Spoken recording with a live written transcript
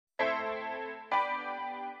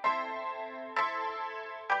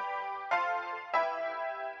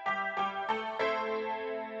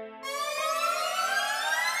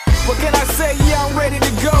What can I say? Yeah, I'm ready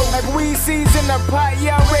to go. Like weed seeds in the pot,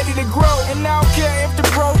 yeah, I'm ready to grow. And I don't care if the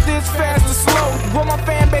growth is fast or slow. Grow my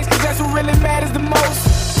fan base, cause that's what really matters the most.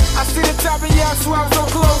 I see the top and y'all swear I'm so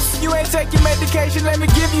close. You ain't taking medication, let me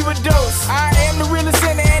give you a dose. I am the realest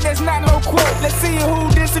in the end, that's not no quote. Let's see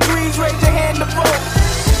who disagrees, raise your hand to vote.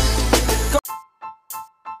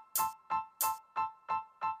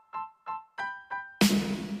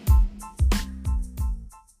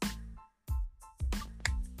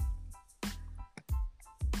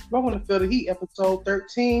 Welcome to Feel the Heat, episode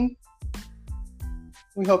 13.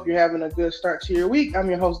 We hope you're having a good start to your week. I'm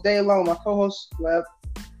your host, Day, along with my co-host, Webb.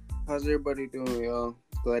 How's everybody doing, y'all?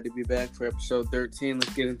 Glad to be back for episode 13.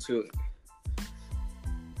 Let's get into it.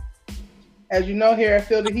 As you know, here at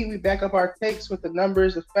Feel the Heat, we back up our takes with the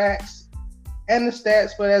numbers, the facts, and the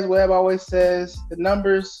stats. But as Webb always says, the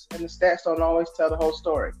numbers and the stats don't always tell the whole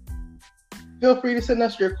story. Feel free to send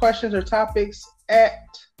us your questions or topics at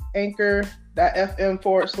anchor.fm/Feel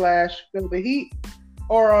the Heat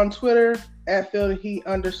or on Twitter at Feel the Heat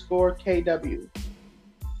 _KW.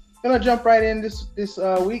 Gonna jump right in this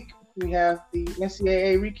week. We have the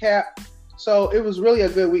NCAA recap. So it was really a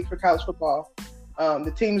good week for college football.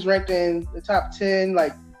 The teams ranked in the top 10,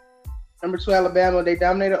 like number 2 Alabama, they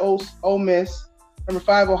dominated Ole Miss. Number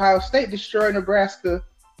 5 Ohio State destroyed Nebraska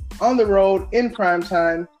on the road in prime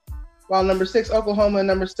time, while number 6 Oklahoma and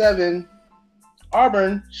number 7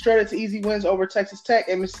 Auburn strutted to easy wins over Texas Tech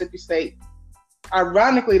and Mississippi State.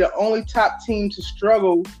 Ironically, the only top team to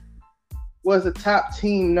struggle was the top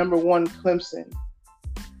team, number 1 Clemson.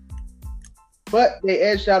 But they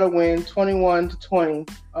edged out a win, 21-20,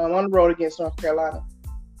 on the road against North Carolina.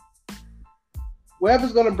 Webb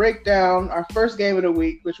is going to break down our first game of the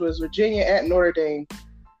week, which was Virginia at Notre Dame.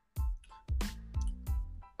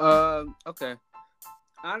 Okay.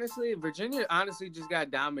 Honestly, Virginia just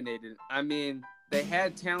got dominated. I mean, they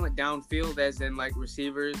had talent downfield, as in like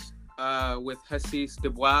receivers, with Hassis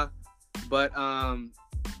Dubois, but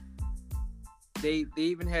they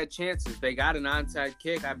even had chances. They got an onside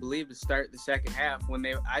kick, I believe, to start the second half when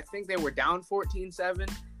I think they were down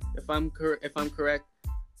 14-7, if I'm correct.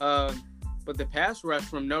 But the pass rush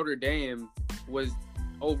from Notre Dame was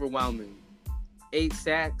overwhelming. 8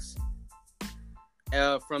 sacks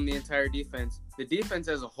from the entire defense. The defense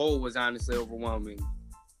as a whole was honestly overwhelming.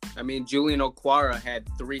 I mean, Julian Okwara had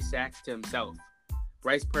 3 sacks to himself.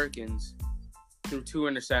 Bryce Perkins threw 2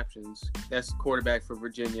 interceptions. That's the quarterback for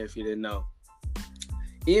Virginia, if you didn't know.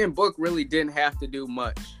 Ian Book really didn't have to do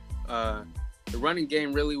much. The running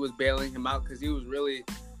game really was bailing him out because he was really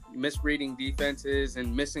misreading defenses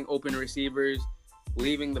and missing open receivers,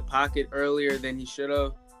 leaving the pocket earlier than he should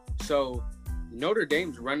have. So Notre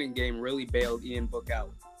Dame's running game really bailed Ian Book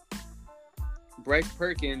out. Bryce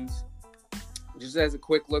Perkins, just as a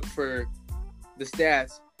quick look for the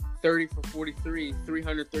stats, 30 for 43,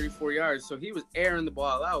 334 yards. So he was airing the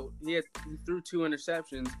ball out. He threw 2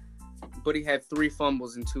 interceptions, but he had 3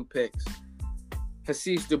 fumbles and 2 picks.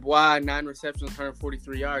 Hassis Dubois, 9 receptions,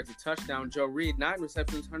 143 yards, a touchdown. Joe Reed, 9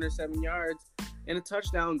 receptions, 107 yards, and a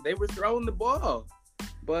touchdown. They were throwing the ball,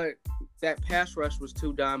 but that pass rush was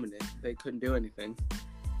too dominant. They couldn't do anything.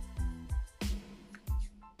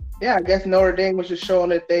 Yeah, I guess Notre Dame was just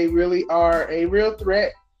showing that they really are a real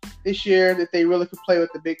threat this year, that they really could play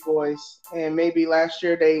with the big boys. And maybe last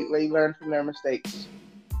year they learned from their mistakes.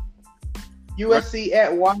 USC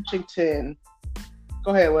at Washington.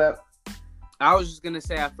 Go ahead, Webb. I was just going to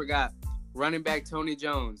say, I forgot. Running back Tony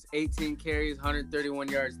Jones, 18 carries, 131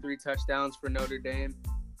 yards, 3 touchdowns for Notre Dame.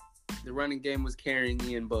 The running game was carrying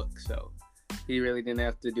Ian Book, so he really didn't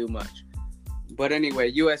have to do much. But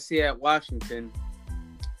anyway, USC at Washington.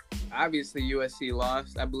 Obviously, USC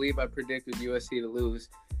lost. I believe I predicted USC to lose.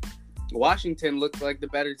 Washington looked like the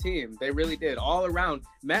better team. They really did. All around,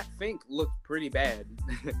 Matt Fink looked pretty bad.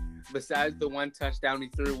 Besides the 1 touchdown he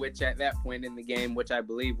threw, which at that point in the game, which I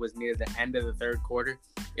believe was near the end of the third quarter,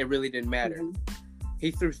 it really didn't matter. Mm-hmm.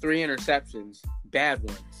 He threw 3 interceptions, bad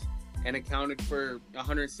ones, and accounted for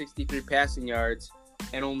 163 passing yards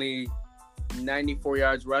and only 94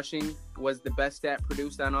 yards rushing was the best stat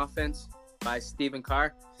produced on offense by Stephen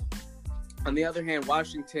Carr. On the other hand,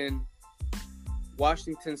 Washington's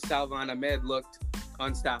Salvon Ahmed looked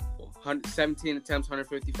unstoppable. 17 attempts,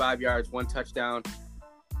 155 yards, 1 touchdown.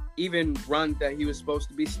 Even run that he was supposed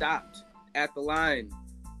to be stopped at the line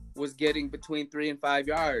was getting between 3 and 5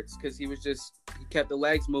 yards because he kept the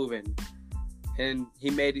legs moving. And he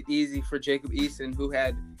made it easy for Jacob Eason, who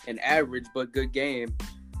had an average but good game.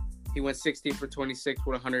 He went 16 for 26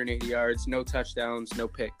 with 180 yards, no touchdowns, no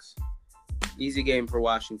picks. Easy game for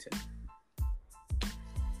Washington.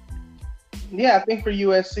 Yeah, I think for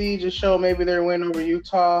USC, just show maybe their win over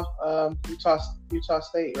Utah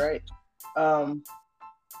State, right?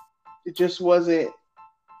 It just wasn't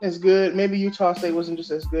as good. Maybe Utah State wasn't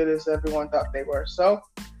just as good as everyone thought they were. So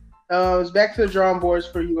it's back to the drawing boards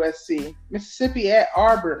for USC. Mississippi at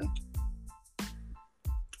Auburn.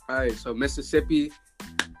 All right, so Mississippi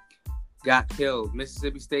got killed.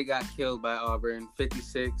 Mississippi State got killed by Auburn,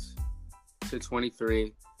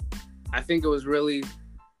 56-23. I think this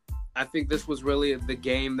was really the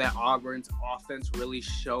game that Auburn's offense really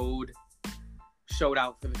showed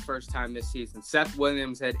out for the first time this season. Seth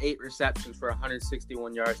Williams had 8 receptions for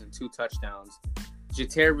 161 yards and 2 touchdowns.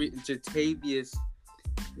 Jatarius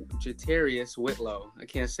Whitlow, I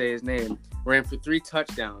can't say his name, ran for 3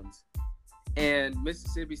 touchdowns. And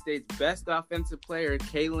Mississippi State's best offensive player,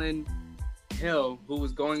 Kalen Hill, who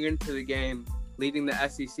was going into the game leading the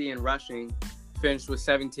SEC in rushing, finished with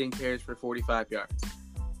 17 carries for 45 yards.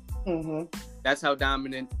 Mm-hmm. That's how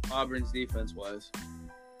dominant Auburn's defense was.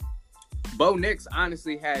 Bo Nix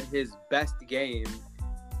honestly had his best game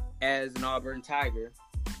as an Auburn Tiger,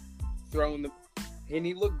 and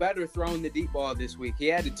he looked better throwing the deep ball this week.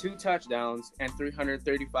 He added 2 touchdowns and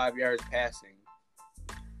 335 yards passing.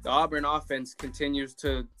 The Auburn offense continues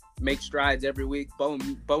to make strides every week. Bo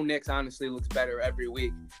Nix honestly looks better every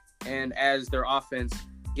week. And as their offense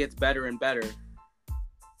gets better and better,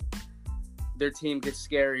 their team gets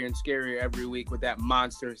scarier and scarier every week with that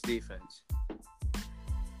monstrous defense.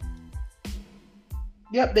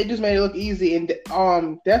 Yep, they just made it look easy. And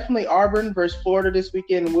definitely Auburn versus Florida this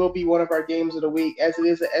weekend will be one of our games of the week, as it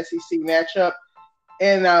is an SEC matchup.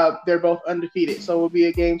 And they're both undefeated. So it will be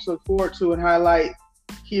a game to look forward to and highlight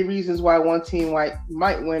key reasons why one team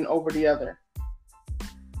might win over the other.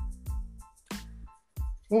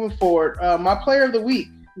 Moving forward, my player of the week.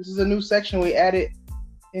 This is a new section we added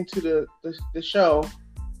into the show.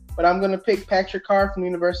 But I'm going to pick Patrick Carr from the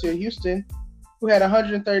University of Houston, who had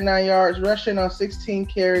 139 yards rushing on 16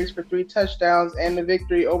 carries for 3 touchdowns and the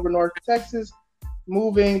victory over North Texas,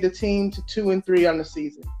 moving the team to 2-3 on the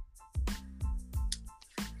season.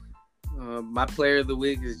 My player of the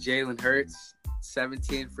week is Jalen Hurts,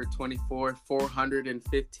 17 for 24,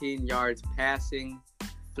 415 yards passing,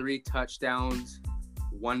 3 touchdowns,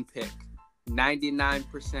 1 pick, 99%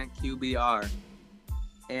 QBR,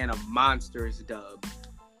 and a monstrous dub.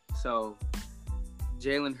 So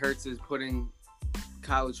Jalen Hurts is putting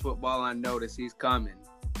college football on notice. He's coming,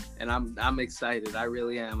 and I'm excited. I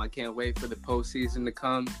really am. I can't wait for the postseason to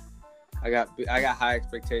come. I got high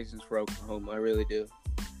expectations for Oklahoma. I really do.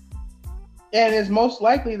 And it's most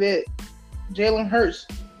likely that Jalen Hurts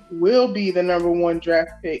will be the number 1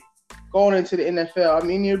 draft pick going into the NFL. I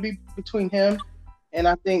mean, it'll be between him and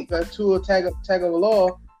I think Tua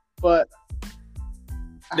Tagovailoa, but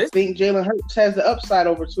I think Jalen Hurts has the upside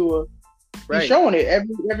over Tua. Right. He's showing it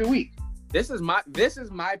every week. This is my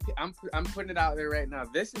I'm putting it out there right now.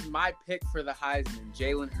 This is my pick for the Heisman,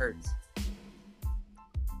 Jalen Hurts.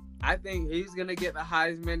 I think he's going to get the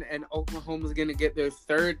Heisman, and Oklahoma's going to get their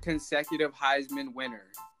 3rd consecutive Heisman winner.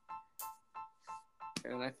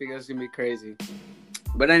 And I think that's going to be crazy.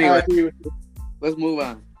 But anyway, let's move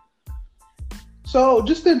on. So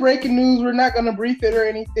just in breaking news, we're not going to brief it or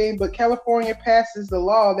anything, but California passes the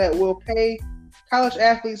law that will pay college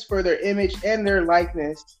athletes for their image and their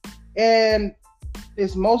likeness. And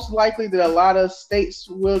it's most likely that a lot of states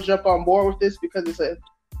will jump on board with this because it's a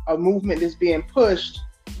movement that's being pushed.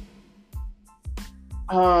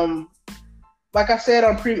 Like I said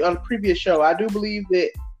on a previous show, I do believe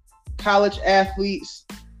that college athletes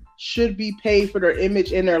should be paid for their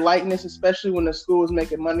image and their likeness, especially when the school is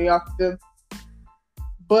making money off of them.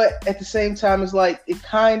 But at the same time, it's like it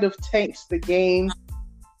kind of tanks the game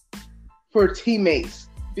for teammates.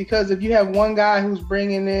 Because if you have one guy who's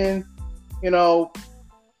bringing in,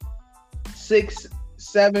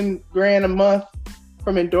 $6-7 grand a month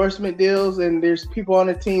from endorsement deals, and there's people on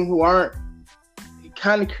the team who aren't, it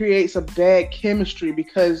kind of creates a bad chemistry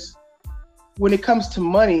because when it comes to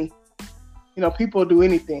money, people do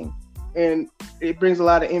anything, and it brings a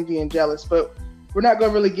lot of envy and jealous. But we're not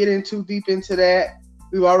going to really get too deep into that.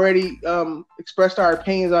 We've already expressed our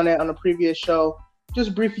opinions on that on a previous show.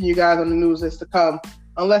 Just briefing you guys on the news that's to come,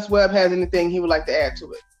 unless Webb has anything he would like to add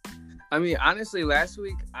to it. I mean, honestly, last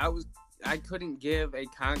week I couldn't give a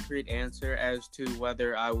concrete answer as to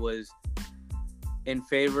whether I was in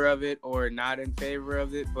favor of it or not in favor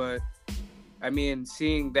of it. But I mean,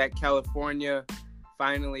 seeing that California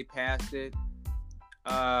finally passed it,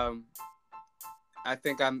 I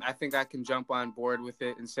think I can jump on board with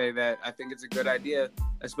it and say that I think it's a good idea,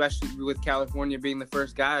 especially with California being the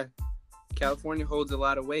first guy. California holds a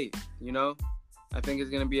lot of weight, I think it's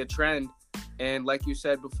going to be a trend And like you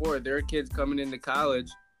said before, there are kids coming into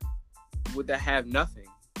college that have nothing.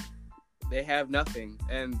 They have nothing,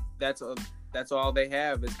 and that's all they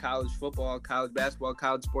have is college football, college basketball,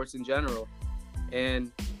 college sports in general.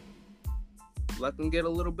 And let them get a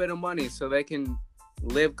little bit of money so they can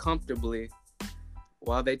live comfortably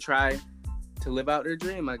while they try to live out their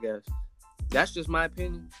dream, I guess. That's just my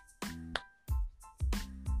opinion.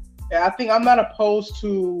 Yeah, I think I'm not opposed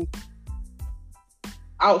to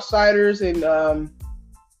outsiders and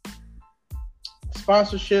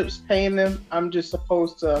sponsorships paying them. I'm just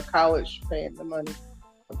opposed to college paying the money.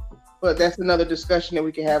 But that's another discussion that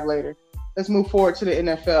we can have later. Let's move forward to the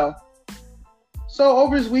NFL. So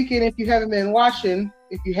over this weekend, if you haven't been watching,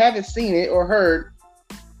 if you haven't seen it or heard,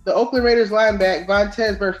 the Oakland Raiders linebacker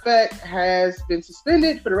Vontaze Burfict has been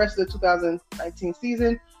suspended for the rest of the 2019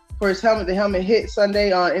 season for his helmet-to-helmet hit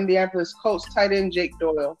Sunday on Indianapolis Colts tight end Jake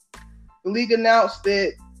Doyle. The league announced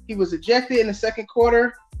that he was ejected in the second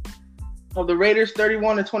quarter of the Raiders'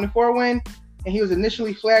 31-24 win, and he was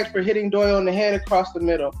initially flagged for hitting Doyle in the head across the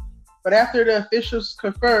middle. But after the officials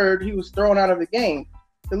conferred, he was thrown out of the game.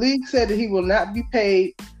 The league said that he will not be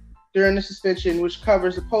paid during the suspension, which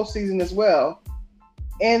covers the postseason as well.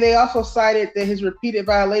 And they also cited that his repeated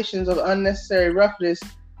violations of unnecessary roughness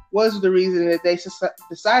was the reason that they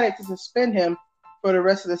decided to suspend him for the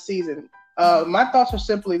rest of the season. My thoughts are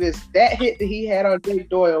simply this. That hit that he had on Jake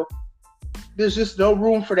Doyle, there's just no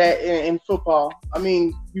room for that in football. I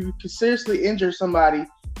mean, you could seriously injure somebody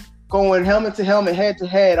going helmet to helmet, head to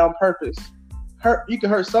head on purpose. You can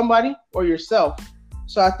hurt somebody or yourself.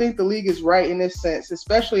 So I think the league is right in this sense,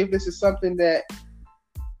 especially if this is something that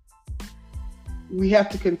we have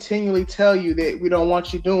to continually tell you that we don't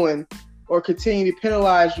want you doing or continue to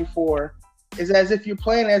penalize you for. Is as if you're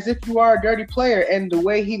playing as if you are a dirty player, and the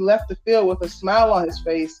way he left the field with a smile on his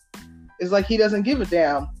face is like he doesn't give a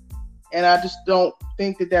damn. And I just don't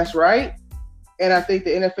think that that's right. And I think the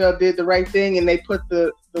NFL did the right thing, and they put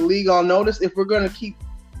the league on notice. If we're going to keep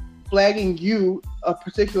flagging you, a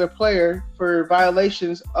particular player, for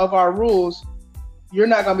violations of our rules, you're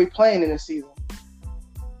not going to be playing in the season.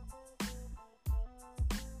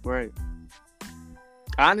 Right.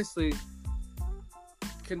 Honestly,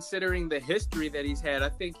 considering the history that he's had, I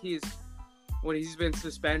think he's been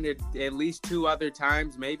suspended at least 2 other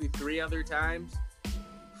times, maybe 3 other times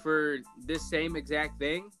for this same exact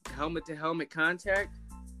thing, helmet-to-helmet contact.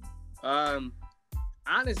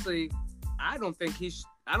 Honestly, I think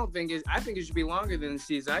it should be longer than the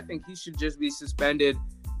season. I think he should just be suspended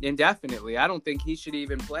indefinitely. I don't think he should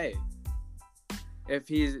even play. If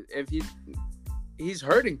he's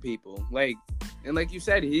hurting people, like you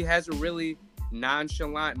said, he has a really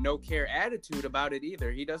nonchalant, no care attitude about it either.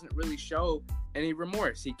 He doesn't really show any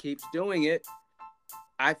remorse. He keeps doing it.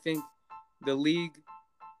 I think the league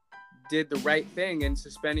did the right thing in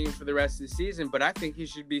suspending him for the rest of the season, but I think he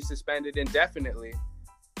should be suspended indefinitely,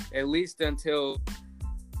 at least until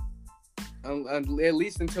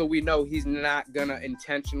we know he's not gonna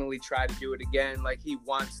intentionally try to do it again. Like, he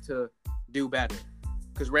wants to do better,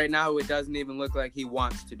 because right now it doesn't even look like he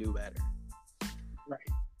wants to do better. Right.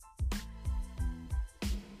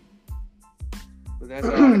 But that's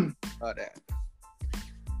all about that.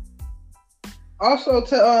 Also,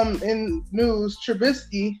 in news,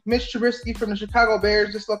 Mitch Trubisky from the Chicago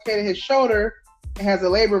Bears dislocated his shoulder and has a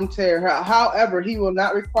labrum tear. However, he will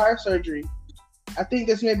not require surgery. I think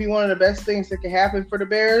this may be one of the best things that can happen for the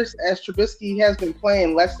Bears, as Trubisky has been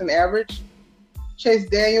playing less than average. Chase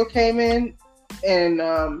Daniel came in and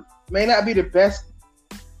may not be the best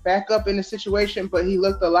backup in the situation, but he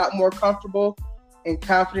looked a lot more comfortable and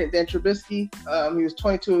confident than Trubisky. He was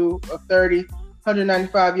 22 of 30,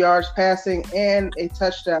 195 yards passing, and a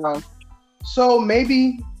touchdown. So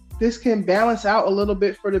maybe this can balance out a little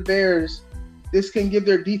bit for the Bears. This can give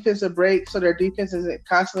their defense a break, so their defense isn't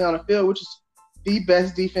constantly on the field, which is the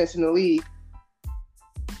best defense in the league.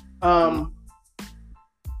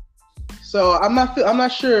 So I'm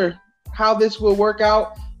not sure how this will work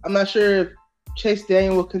out. I'm not sure if Chase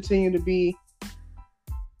Daniel will continue to be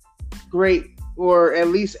great or at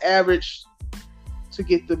least average to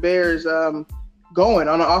get the Bears going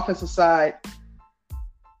on the offensive side.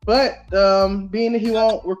 But being that he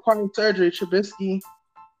won't require surgery, Trubisky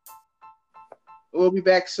will be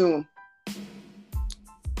back soon.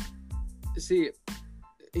 See,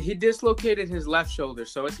 he dislocated his left shoulder,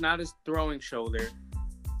 so it's not his throwing shoulder.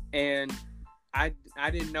 And I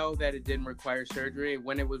didn't know that it didn't require surgery.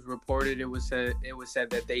 When it was reported, it was said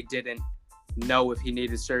that they didn't know if he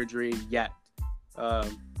needed surgery yet.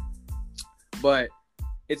 But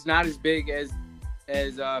it's not as big as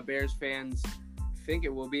Bears fans think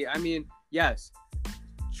it will be. I mean, yes,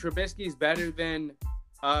 Trubisky's better than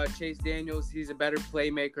Chase Daniels. He's a better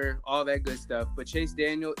playmaker, all that good stuff. But Chase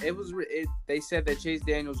Daniels, they said that Chase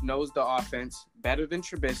Daniels knows the offense better than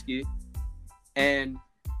Trubisky. And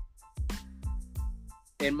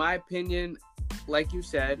in my opinion, like you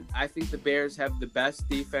said, I think the Bears have the best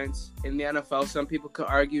defense in the NFL. Some people could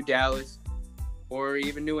argue Dallas or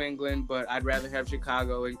even New England, but I'd rather have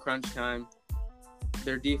Chicago in crunch time.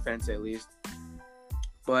 Their defense, at least.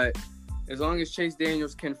 But as long as Chase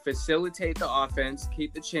Daniels can facilitate the offense,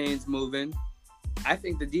 keep the chains moving, I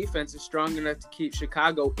think the defense is strong enough to keep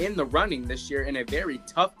Chicago in the running this year in a very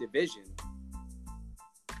tough division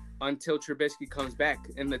until Trubisky comes back.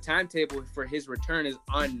 And the timetable for his return is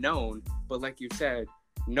unknown. But like you said,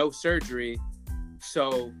 no surgery.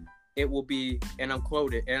 So it will be, and I'm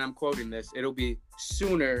quoting this, it'll be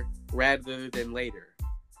sooner rather than later.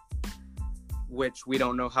 Which we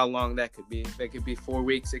don't know how long that could be. That could be 4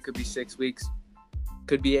 weeks. It could be 6 weeks.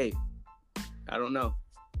 Could be 8. I don't know.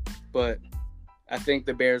 But I think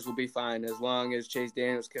the Bears will be fine as long as Chase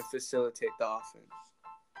Daniels can facilitate the offense.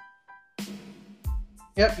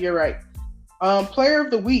 Yep, you're right. Player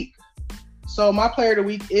of the week. So my player of the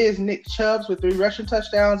week is Nick Chubb with 3 rushing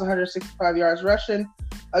touchdowns, 165 yards rushing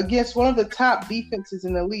against one of the top defenses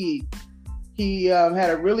in the league. He had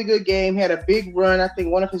a really good game. He had a big run. I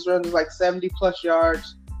think one of his runs was like 70-plus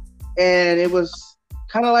yards. And it was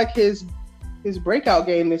kind of like his breakout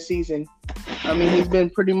game this season. I mean, he's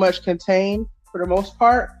been pretty much contained for the most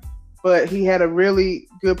part, but he had a really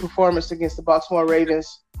good performance against the Baltimore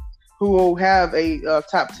Ravens, who will have a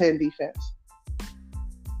top 10 defense.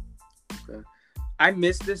 Okay. I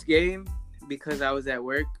missed this game because I was at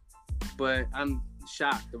work, but I'm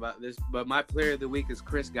shocked about this. But my player of the week is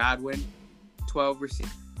Chris Godwin. 12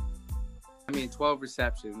 receptions,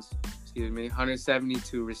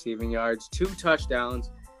 172 receiving yards, 2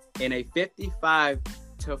 touchdowns, in a 55-40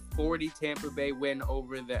 Tampa Bay win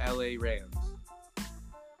over the LA Rams.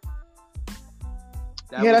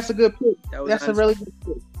 That's a good pick. That's a really good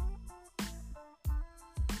pick.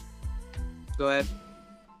 Go ahead.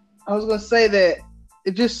 I was going to say that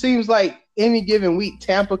it just seems like any given week,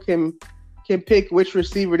 Tampa can pick which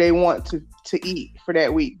receiver they want to eat for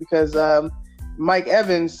that week, because Mike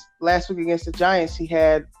Evans last week against the Giants, he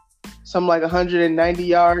had something like 190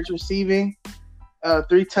 yards receiving,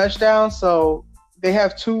 3 touchdowns. So they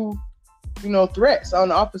have 2, threats on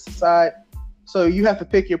the opposite side. So you have to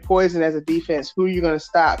pick your poison as a defense. Who are you going to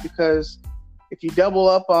stop? Because if you double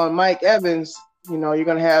up on Mike Evans, you're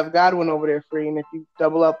going to have Godwin over there free. And if you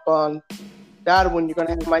double up on Godwin, you're going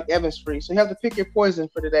to have Mike Evans free. So you have to pick your poison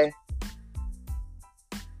for today.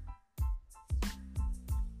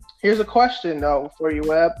 Here's a question, though, for you,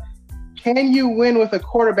 Webb. Can you win with a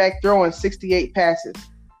quarterback throwing 68 passes?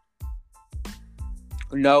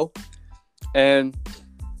 No. And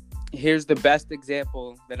here's the best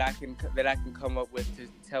example that I can come up with to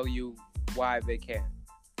tell you why they can't.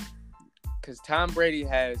 Because Tom Brady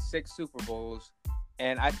has 6 Super Bowls,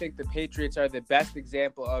 and I think the Patriots are the best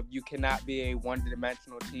example of you cannot be a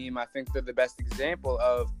one-dimensional team. I think they're the best example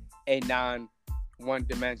of a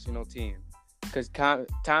non-one-dimensional team. Because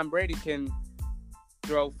Tom Brady can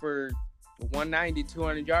throw for 190,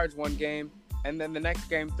 200 yards one game, and then the next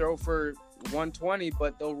game throw for 120,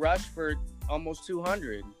 but they'll rush for almost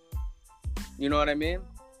 200. You know what I mean?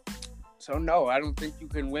 So, no, I don't think you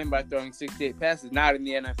can win by throwing 68 passes. Not in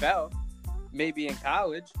the NFL. Maybe in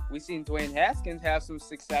college. We've seen Dwayne Haskins have some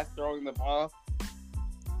success throwing the ball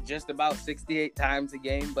just about 68 times a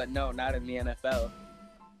game, but no, not in the NFL.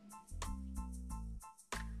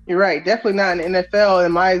 You're right. Definitely not in the NFL.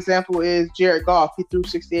 And my example is Jared Goff. He threw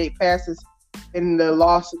 68 passes in the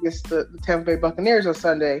loss against the Tampa Bay Buccaneers on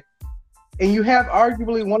Sunday. And you have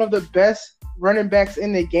arguably one of the best running backs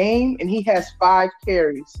in the game, and he has 5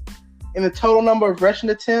 carries. And the total number of rushing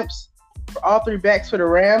attempts for all 3 backs for the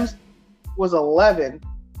Rams was 11.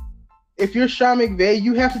 If you're Sean McVay,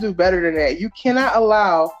 you have to do better than that. You cannot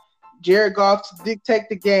allow Jared Goff to dictate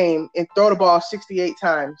the game and throw the ball 68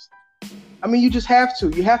 times. I mean, you just have to.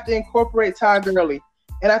 You have to incorporate Todd Gurley.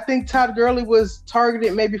 And I think Todd Gurley was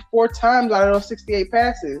targeted maybe 4 times out of those 68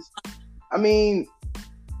 passes. I mean,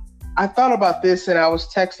 I thought about this, and I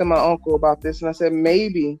was texting my uncle about this, and I said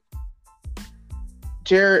maybe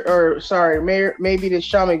maybe this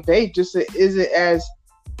Sean McVay just isn't as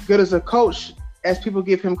good as a coach as people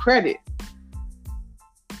give him credit.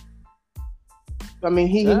 I mean,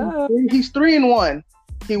 he's 3-1.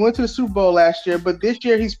 He went to the Super Bowl last year, but this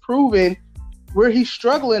year he's proven where he's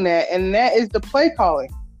struggling at, and that is the play calling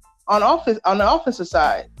on the offensive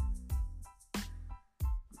side.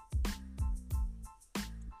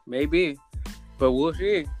 Maybe, but we'll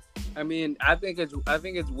see. I mean, I think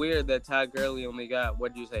it's weird that Todd Gurley only got,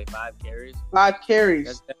 what'd you say, 5 carries? 5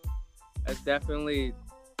 carries. That's definitely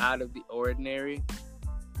out of the ordinary.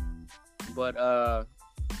 But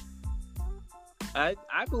I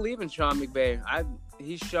believe in Sean McVay.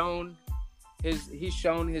 He's shown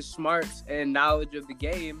his smarts and knowledge of the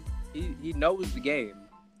game. He knows the game.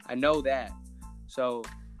 I know that. So,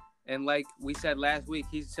 and like we said last week,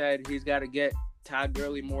 he said he's got to get Todd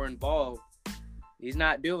Gurley more involved. He's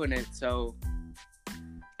not doing it, so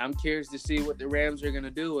I'm curious to see what the Rams are going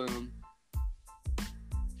to do with him.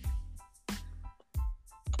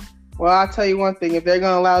 Well, I'll tell you one thing. If they're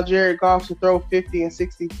going to allow Jared Goff to throw 50 and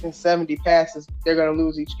 60 and 70 passes, they're going to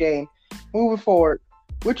lose each game. Moving forward,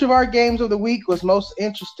 which of our games of the week was most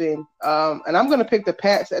interesting? And I'm going to pick the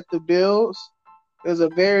Pats at the Bills. It was a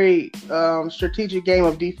very strategic game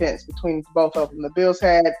of defense between both of them. The Bills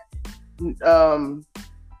had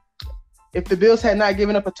if the Bills had not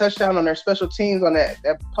given up a touchdown on their special teams on that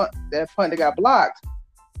punt that got blocked,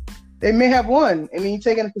 they may have won. And then you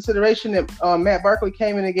take into consideration that Matt Barkley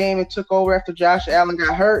came in the game and took over after Josh Allen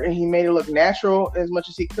got hurt, and he made it look natural as much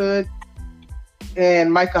as he could.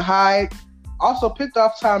 And Micah Hyde also picked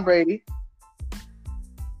off Tom Brady.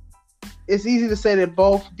 It's easy to say that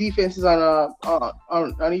both defenses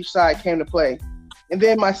on each side came to play. And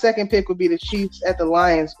then my second pick would be the Chiefs at the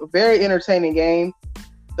Lions. A very entertaining game.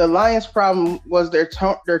 The Lions' problem was their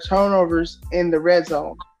turnovers in the red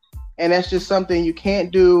zone. And that's just something you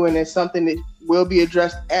can't do, and it's something that will be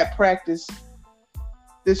addressed at practice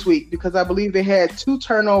this week, because I believe they had 2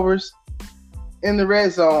 turnovers in the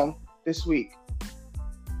red zone this week.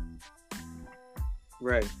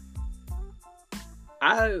 Right.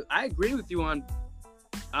 I agree with you on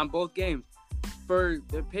both games. For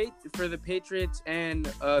the Patriots and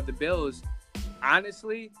the Bills,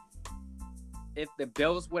 honestly, if the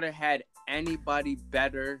Bills would have had anybody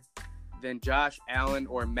better than Josh Allen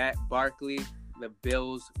or Matt Barkley, the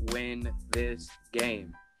Bills win this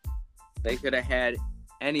game. They could have had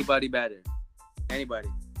anybody better. Anybody.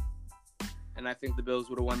 And I think the Bills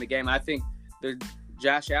would have won the game. I think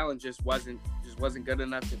Josh Allen just wasn't good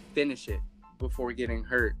enough to finish it before getting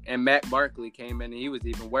hurt. And Matt Barkley came in and he was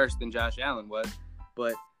even worse than Josh Allen was.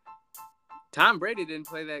 But Tom Brady didn't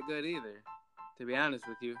play that good either, to be honest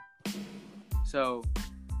with you. So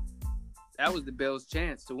that was the Bills'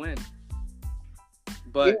 chance to win.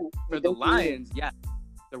 But for the Lions, yeah,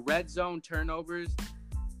 the red zone turnovers,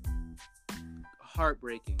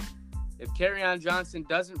 heartbreaking. If Kerryon Johnson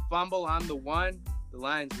doesn't fumble on the one, the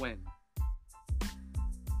Lions win.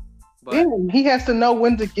 But he has to know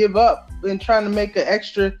when to give up and trying to make an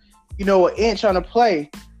extra, an inch on a play.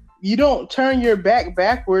 You don't turn your back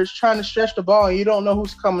backwards trying to stretch the ball, and you don't know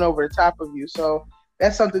who's coming over the top of you. So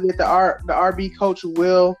that's something that the RB coach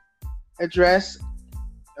will address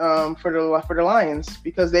for the Lions,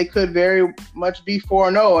 because they could very much be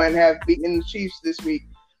 4-0 and have beaten the Chiefs this week.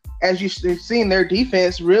 As you've seen, their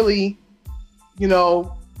defense really,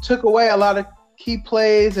 took away a lot of key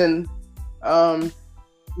plays and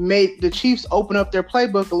made the Chiefs open up their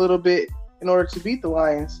playbook a little bit in order to beat the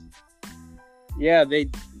Lions. Yeah, they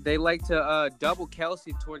like to double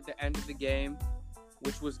Kelsey toward the end of the game,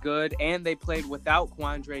 which was good, and they played without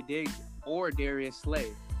Quandre Diggs or Darius Slay.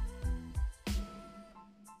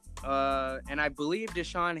 And I believe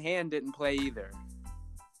Deshaun Hand didn't play either.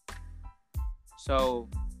 So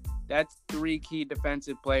that's 3 key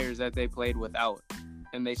defensive players that they played without,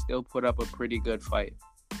 and they still put up a pretty good fight.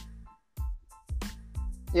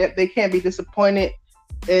 Yep, they can't be disappointed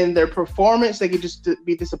in their performance. They could just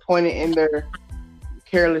be disappointed in their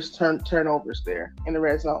careless turnovers there in the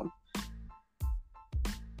red zone.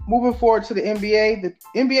 Moving forward to the NBA. The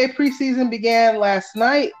NBA preseason began last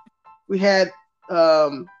night. We had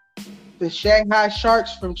the Shanghai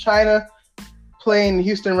Sharks from China playing the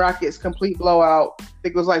Houston Rockets, complete blowout. I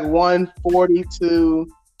think it was like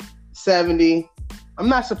 140-70. I'm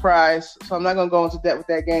not surprised, so I'm not going to go into depth with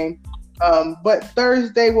that game. But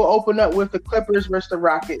Thursday we'll open up with the Clippers versus the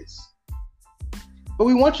Rockets. But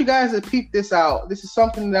we want you guys to peep this out. This is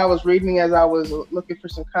something that I was reading as I was looking for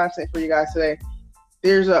some content for you guys today.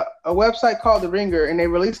 There's a website called The Ringer, and they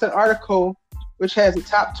released an article which has the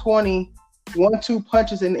top 20 1-2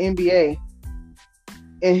 punches in the NBA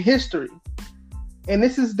in history. And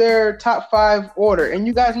this is their top 5 order. And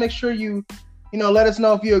you guys make sure you let us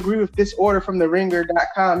know if you agree with this order from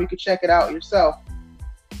theringer.com. You can check it out yourself.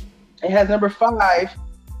 It has number 5,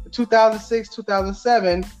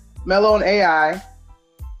 2006-2007, Melo and AI.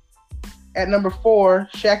 At number 4,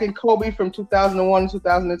 Shaq and Kobe from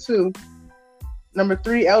 2001-2002. Number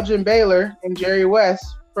 3, Elgin Baylor and Jerry West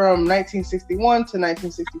from 1961 to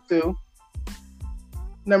 1962.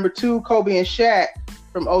 number 2, Kobe and Shaq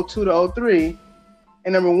from 02 to 03,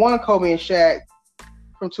 and number 1, Kobe and Shaq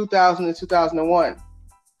from 2000 to 2001.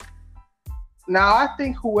 Now, I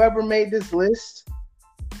think whoever made this list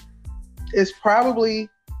is probably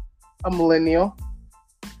a millennial.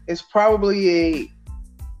 It's probably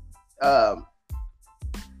a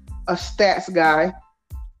stats guy.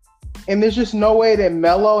 And there's just no way that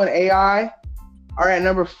Melo and AI are at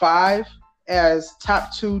number 5 as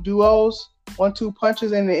top 2 duos, 1-2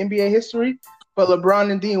 punches in the NBA history. But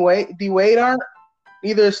LeBron and D Wade aren't.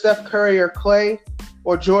 Neither Steph Curry or Klay,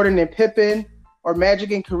 or Jordan and Pippen, or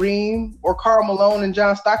Magic and Kareem, or Karl Malone and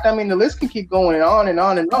John Stockton. I mean, the list can keep going on and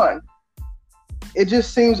on and on. It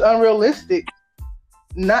just seems unrealistic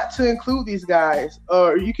not to include these guys.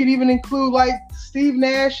 Or you could even include like Steve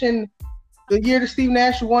Nash, and the year that Steve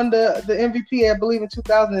Nash won the MVP, I believe in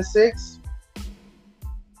 2006.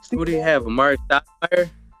 Who do you have? Amar'e Stoudemire?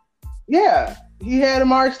 Yeah, he had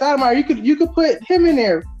Amar'e Stoudemire. You could put him in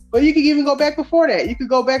there, but you could even go back before that. You could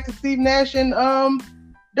go back to Steve Nash and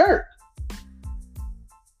Dirk.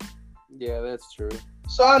 Yeah, that's true.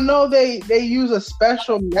 So I know they use a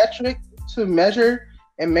special metric to measure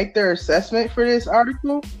and make their assessment for this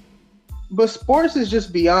article, but sports is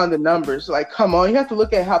just beyond the numbers. Like, come on, you have to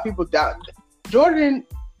look at how people Jordan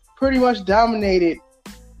pretty much dominated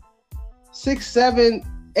 6, 7,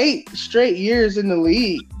 8 straight years in the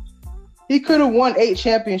league. He could have won 8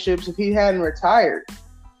 championships if he hadn't retired.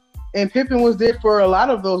 And Pippen was there for a lot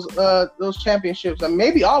of those championships.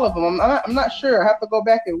 Maybe all of them. I'm not sure. I have to go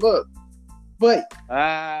back and look. But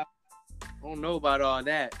I don't know about all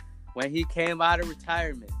that. When he came out of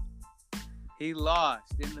retirement, he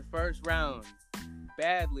lost in the first round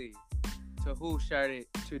badly to who, Charlotte?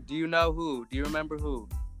 Do you know who? Do you remember who?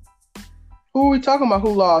 Who are we talking about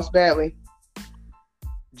who lost badly?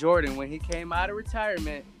 Jordan. When he came out of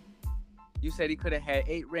retirement, you said he could have had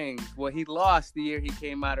 8 rings. Well, he lost the year he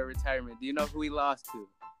came out of retirement. Do you know who he lost to?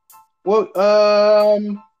 Well,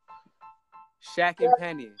 Shaq and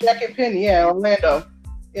Penny. Shaq and Penny, yeah, Orlando.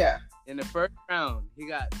 Yeah. In the first round,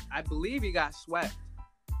 I believe he got swept.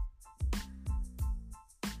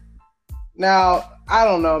 Now, I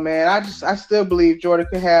don't know, man. I still believe Jordan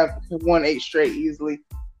could have won 8 straight easily.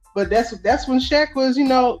 But that's when Shaq was,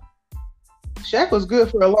 Shaq was good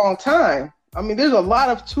for a long time. I mean, there's a lot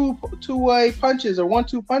of two-way punches or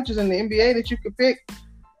 1-2 punches in the NBA that you could pick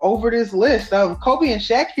over this list. Kobe and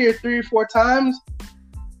Shaq here 3 or 4 times.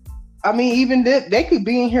 I mean, even they could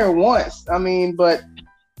be in here once. I mean, but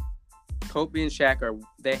Kobe and Shaq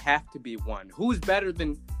they have to be one. Who is better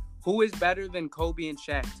than Kobe and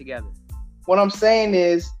Shaq together? What I'm saying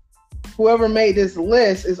is, whoever made this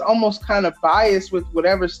list is almost kind of biased with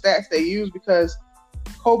whatever stats they use, because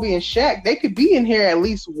Kobe and Shaq, they could be in here at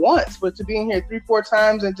least once, but to be in here 3-4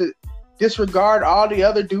 times and to disregard all the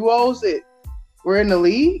other duos that were in the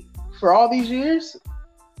league for all these years,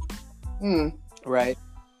 right?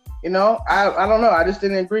 I don't know. I just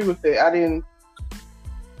didn't agree with it.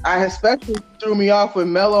 I especially threw me off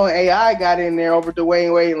when Melo and AI got in there over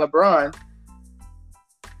Dwayne Wade and LeBron,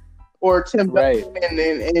 or Tim Duncan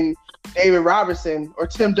and David Robinson, or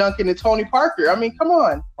Tim Duncan and Tony Parker. I mean, come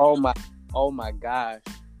on. Oh my gosh.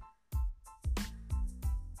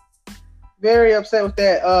 Very upset with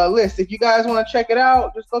that list. If you guys want to check it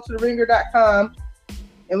out, just go to theringer.com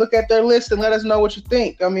and look at their list and let us know what you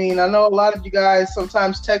think. I mean, I know a lot of you guys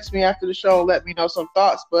sometimes text me after the show and let me know some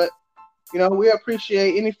thoughts, but, we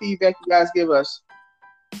appreciate any feedback you guys give us.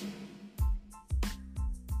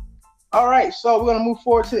 All right, so we're going to move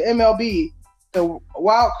forward to the MLB. The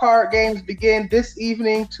wild card games begin this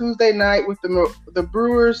evening, Tuesday night, with the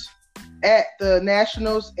Brewers at the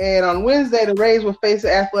Nationals, and on Wednesday the Rays will face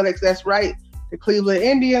the Athletics. That's right, the Cleveland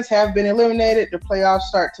Indians have been eliminated. The playoffs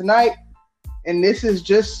start tonight, and this is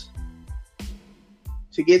just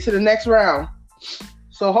to get to the next round.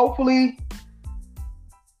 So hopefully,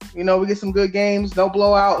 we get some good games, no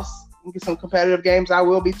blowouts, we get some competitive games. I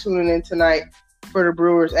will be tuning in tonight for the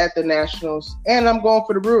Brewers at the Nationals, and I'm going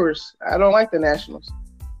for the Brewers. I don't like the Nationals.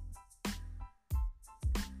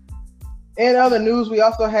 In other news, we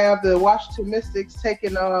also have the Washington Mystics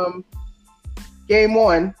taking Game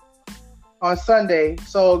 1 on Sunday.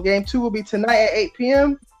 So Game 2 will be tonight at 8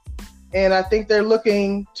 p.m. And I think they're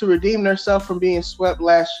looking to redeem themselves from being swept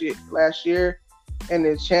last year. And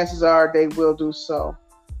the chances are they will do so.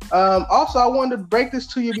 Also, I wanted to break this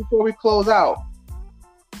to you before we close out.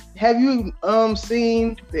 Have you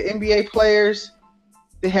seen the NBA players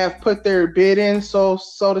that have put their bid in, so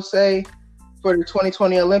to say, for the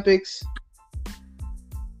 2020 Olympics?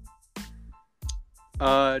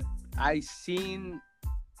 I seen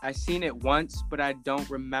it once, but I don't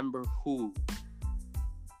remember who.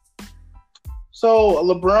 So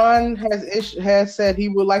LeBron has said he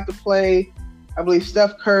would like to play, I believe,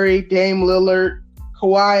 Steph Curry, Dame Lillard,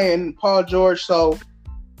 Kawhi, and Paul George. So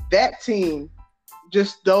that team,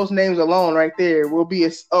 just those names alone right there, will be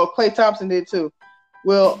Klay Thompson did too,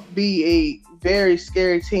 will be a very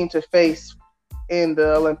scary team to face in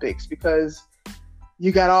the Olympics because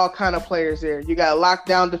you got all kind of players there. You got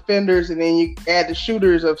lockdown defenders, and then you add the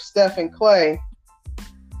shooters of Steph and Klay,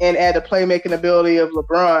 and add the playmaking ability of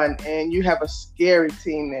LeBron, and you have a scary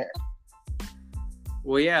team there.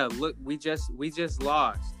 Well, yeah. Look, we just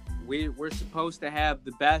lost. We're supposed to have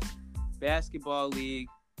the best basketball league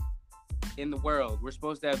in the world. We're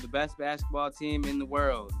supposed to have the best basketball team in the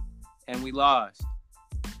world, and we lost.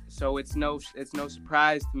 So it's no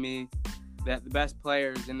surprise to me that the best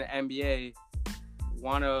players in the NBA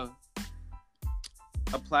want to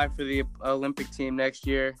apply for the Olympic team next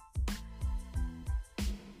year.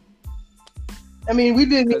 I mean, we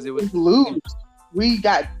didn't lose. We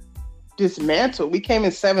got dismantled. We came in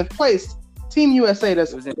 7th place. Team USA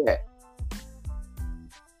doesn't do that.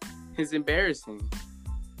 It's embarrassing.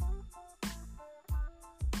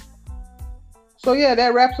 So, yeah,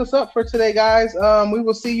 that wraps us up for today, guys. We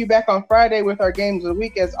will see you back on Friday with our games of the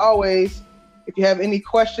week. As always, if you have any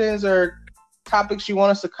questions or topics you want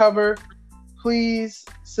us to cover, please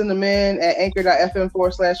send them in at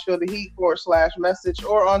anchor.fm/feeltheheat/message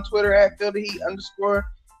or on Twitter at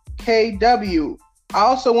feeltheheat_KW. I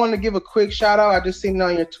also want to give a quick shout out. I just seen it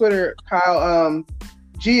on your Twitter, Kyle.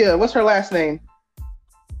 Gia, what's her last name?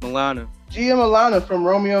 Milana. Gia Milana from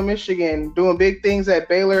Romeo, Michigan, doing big things at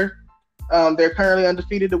Baylor. They're currently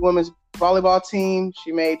undefeated, the women's volleyball team.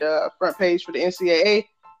 She made a front page for the NCAA,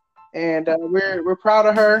 and we're proud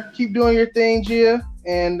of her. Keep doing your thing, Gia,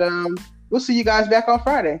 and we'll see you guys back on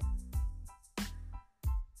Friday.